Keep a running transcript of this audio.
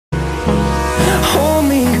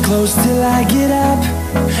close till I get up.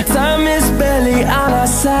 Time is barely on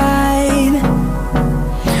our side.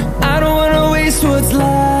 I don't wanna waste what's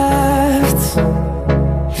left.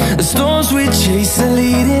 The storms we chase are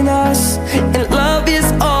leading us, and love is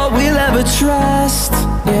all we'll ever trust.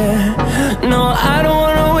 Yeah, no, I don't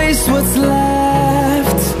wanna waste what's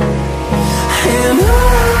left. And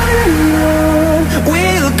on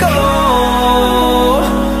we'll go,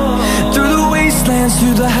 through the wastelands,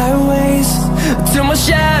 through the highways, till my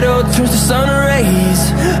shadow turns to sun rays.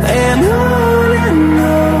 And on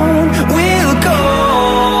we'll go,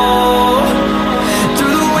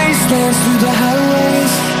 through the wastelands, through the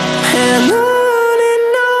highways, and on we'll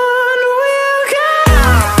go.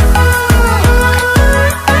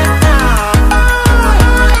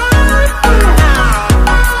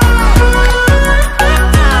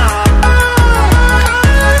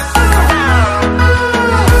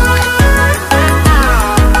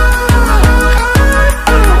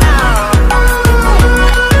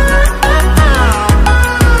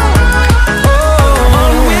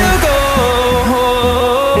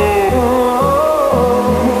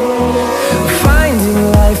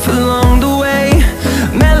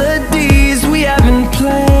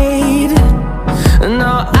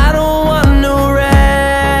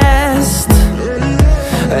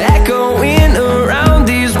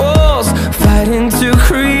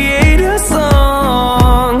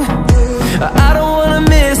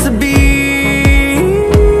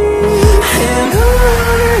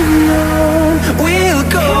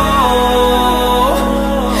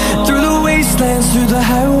 Through the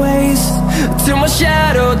highways, till my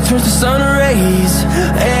shadow turns to sun rays.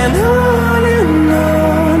 And on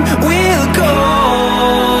we'll go,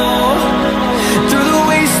 through the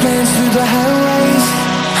wastelands, through the highways,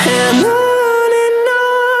 and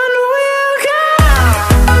on we'll go.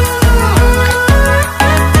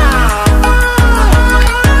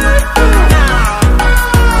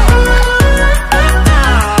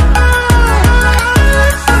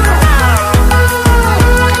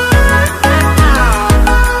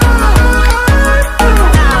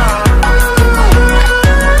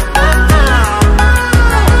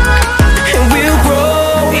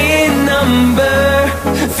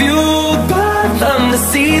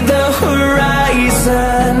 See the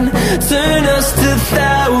horizon turn us to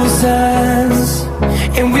thousands,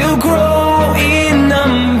 and we'll grow in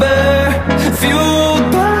number, fueled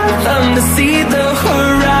by them to see the horizon.